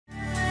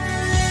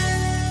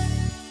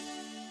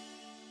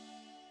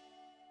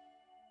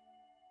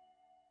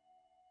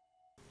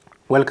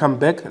Welcome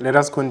back. Let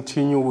us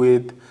continue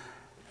with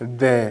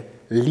the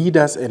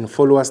leaders and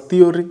followers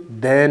theory,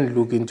 then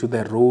look into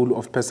the role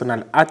of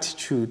personal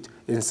attitude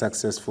in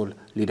successful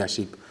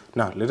leadership.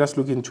 Now, let us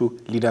look into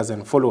leaders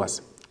and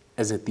followers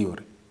as a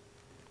theory.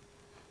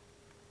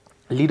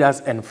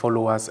 Leaders and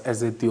followers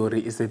as a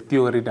theory is a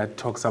theory that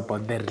talks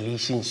about the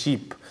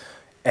relationship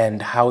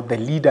and how the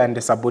leader and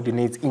the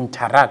subordinates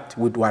interact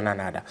with one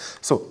another.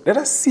 So, let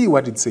us see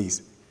what it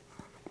says.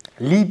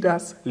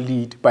 Leaders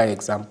lead by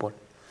example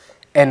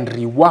and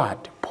reward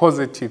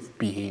positive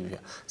behavior.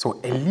 So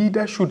a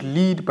leader should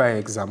lead by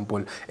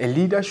example. A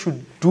leader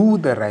should do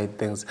the right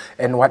things.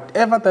 And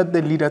whatever that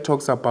the leader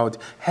talks about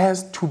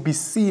has to be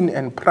seen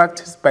and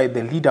practiced by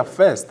the leader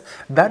first.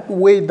 That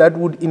way that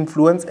would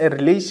influence a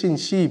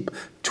relationship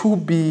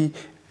to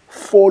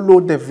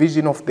follow the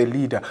vision of the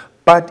leader.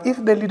 But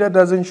if the leader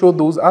doesn't show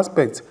those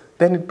aspects,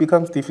 then it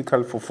becomes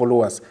difficult for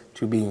followers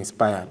to be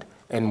inspired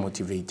and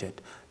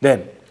motivated.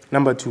 Then,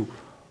 number 2,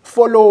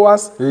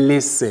 followers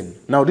listen.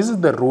 Now, this is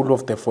the role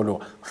of the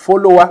follower.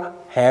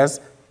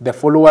 The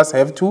followers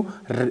have to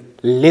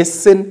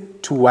listen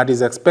to what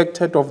is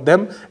expected of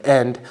them,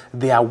 and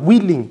they are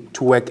willing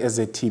to work as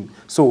a team.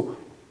 So,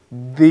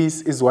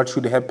 this is what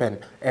should happen,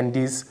 and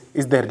this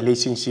is the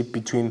relationship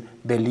between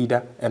the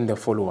leader and the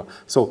follower.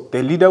 So,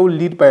 the leader will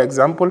lead by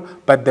example,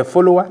 but the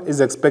follower is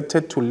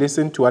expected to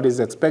listen to what is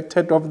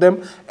expected of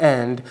them,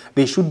 and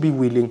they should be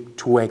willing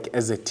to work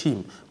as a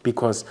team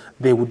because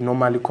they would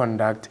normally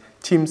conduct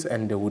teams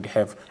and they would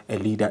have a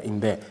leader in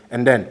there.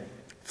 And then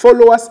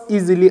followers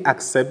easily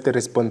accept the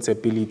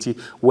responsibility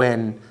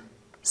when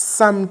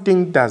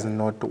something does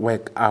not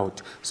work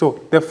out.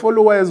 So the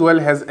follower as well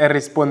has a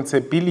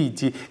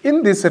responsibility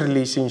in this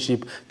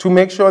relationship to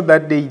make sure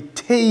that they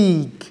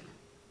take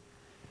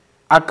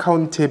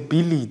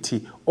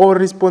accountability or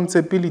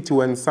responsibility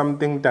when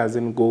something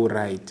doesn't go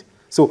right.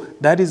 So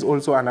that is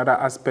also another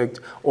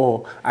aspect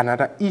or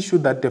another issue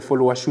that the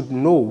follower should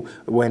know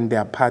when they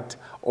are part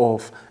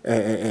of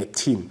a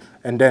team.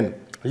 And then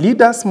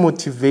leaders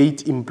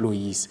motivate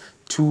employees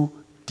to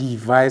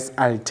devise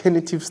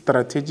alternative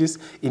strategies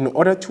in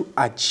order to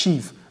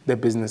achieve the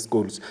business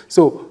goals.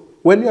 So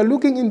when you are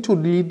looking into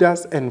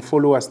leaders and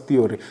followers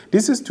theory,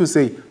 this is to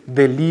say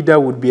the leader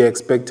would be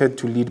expected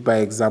to lead by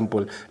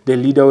example. The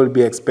leader will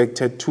be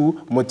expected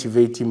to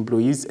motivate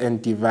employees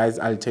and devise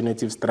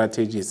alternative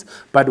strategies.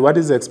 But what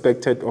is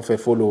expected of a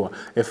follower?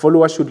 A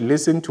follower should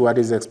listen to what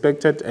is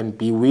expected and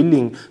be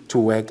willing to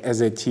work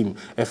as a team.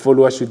 A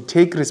follower should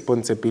take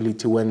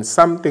responsibility when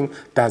something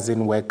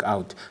doesn't work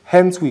out.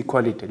 Hence, we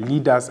call it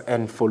leaders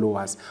and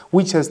followers,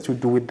 which has to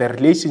do with the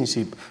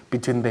relationship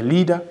between the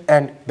leader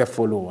and the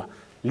follower.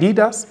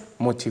 Leaders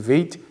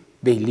motivate,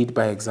 they lead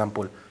by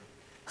example.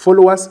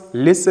 Followers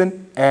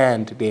listen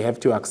and they have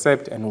to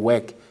accept and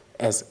work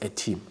as a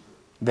team.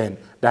 Then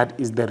that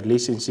is the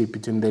relationship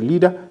between the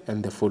leader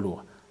and the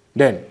follower.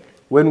 Then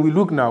when we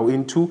look now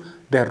into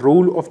the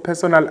role of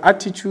personal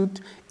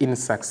attitude in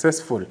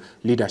successful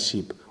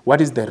leadership,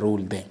 what is the role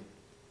there?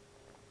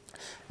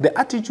 The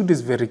attitude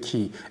is very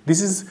key.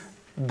 This is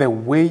the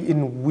way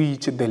in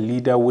which the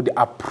leader would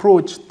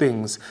approach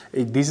things.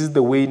 This is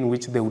the way in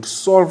which they would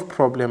solve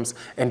problems,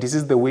 and this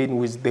is the way in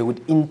which they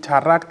would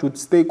interact with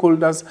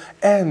stakeholders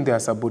and their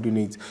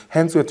subordinates.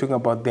 Hence, we're talking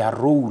about their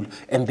role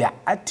and their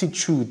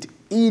attitude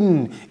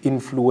in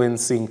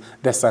influencing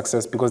the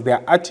success, because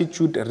their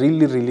attitude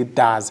really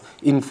does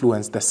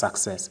influence the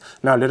success.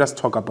 Now, let us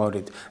talk about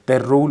it. The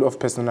role of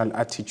personal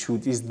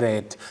attitude is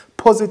that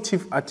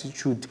positive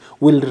attitude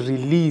will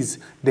release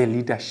the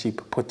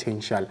leadership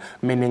potential,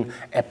 meaning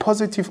a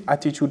positive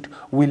attitude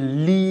will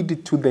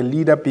lead to the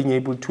leader being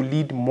able to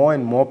lead more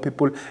and more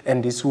people,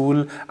 and this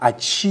will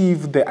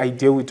achieve the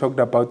idea we talked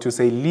about to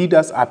say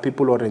leaders are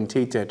people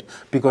orientated,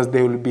 because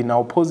they will be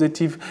now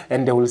positive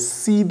and they will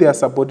see their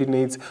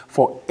subordinates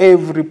for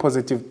every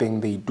positive thing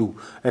they do.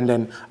 And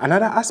then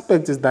another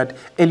aspect is that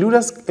a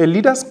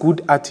leader's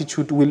good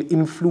attitude will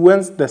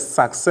influence the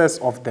success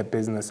of the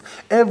business.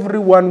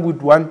 Everyone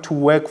would want to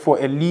work for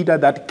a leader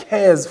that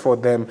cares for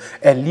them,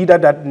 a leader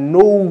that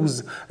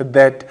knows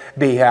that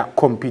they are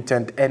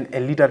competent, and a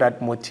leader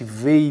that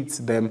motivates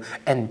them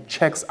and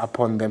checks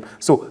upon them.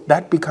 So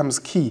that becomes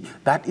key.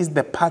 That is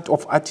the part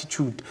of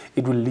attitude.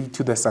 It will lead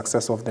to the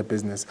success of the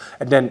business.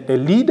 And then the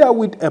leader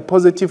with a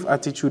positive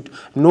attitude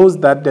knows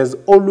that there's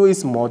always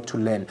more to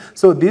learn.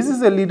 So this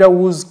is a leader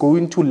who's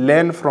going to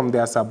learn from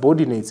their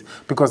subordinates,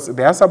 because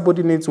their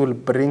subordinates will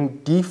bring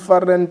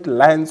different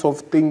lines of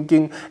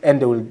thinking and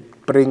they will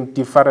bring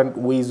different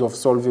ways of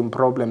solving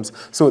problems.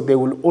 So they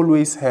will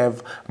always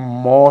have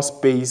more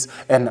space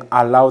and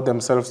allow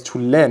themselves to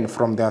learn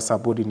from their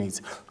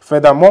subordinates.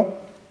 Furthermore,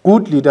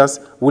 good leaders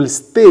will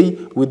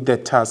stay with the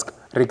task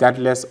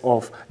regardless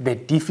of the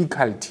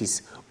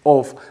difficulties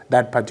of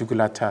that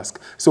particular task.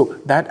 So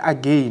that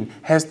again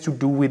has to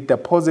do with the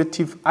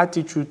positive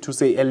attitude to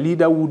say a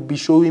leader would be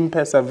showing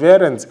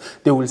perseverance.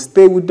 They will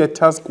stay with the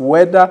task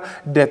whether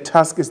the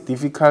task is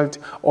difficult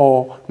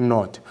or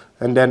not.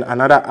 And then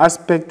another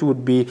aspect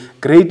would be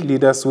great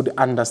leaders would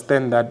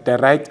understand that the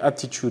right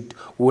attitude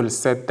will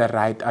set the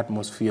right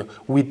atmosphere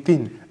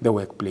within the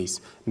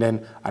workplace.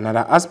 Then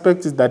another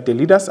aspect is that the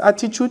leader's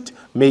attitude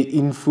may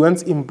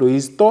influence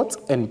employees' thoughts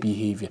and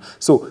behavior.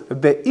 So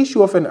the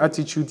issue of an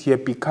attitude here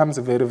becomes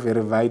very,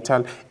 very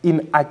vital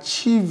in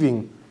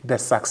achieving the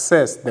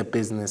success the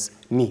business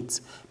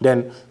needs.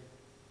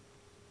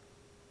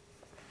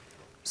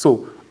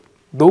 So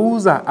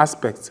those are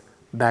aspects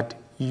that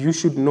you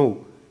should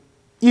know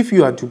if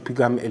you are to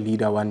become a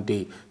leader one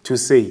day, to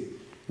say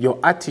your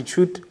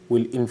attitude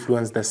will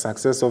influence the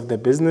success of the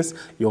business.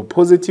 Your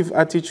positive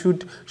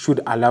attitude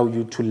should allow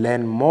you to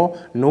learn more.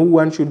 No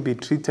one should be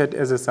treated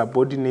as a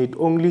subordinate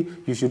only.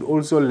 You should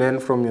also learn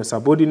from your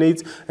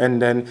subordinates.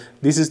 And then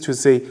this is to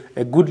say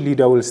a good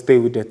leader will stay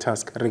with the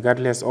task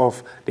regardless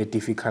of the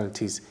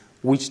difficulties,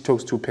 which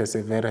talks to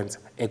perseverance,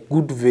 a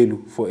good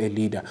value for a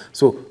leader.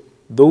 So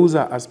those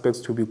are aspects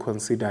to be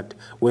considered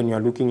when you're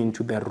looking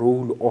into the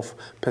role of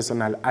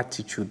personal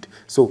attitude.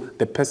 So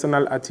the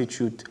personal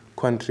attitude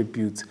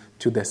contributes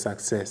to the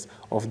success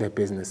of the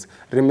business.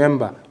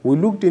 Remember, we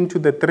looked into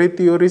the 3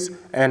 theories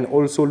and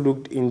also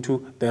looked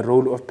into the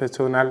role of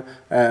personal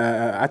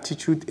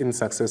attitude in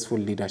successful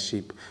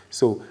leadership.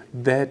 So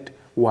that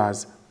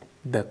was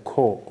the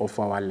core of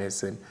our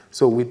lesson.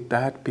 So with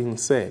that being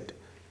said,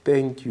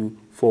 thank you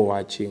for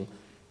watching,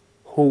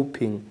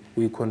 hoping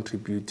we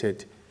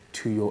contributed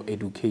to your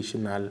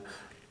educational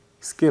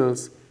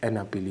skills and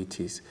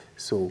abilities.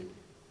 So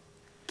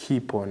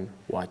keep on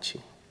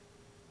watching.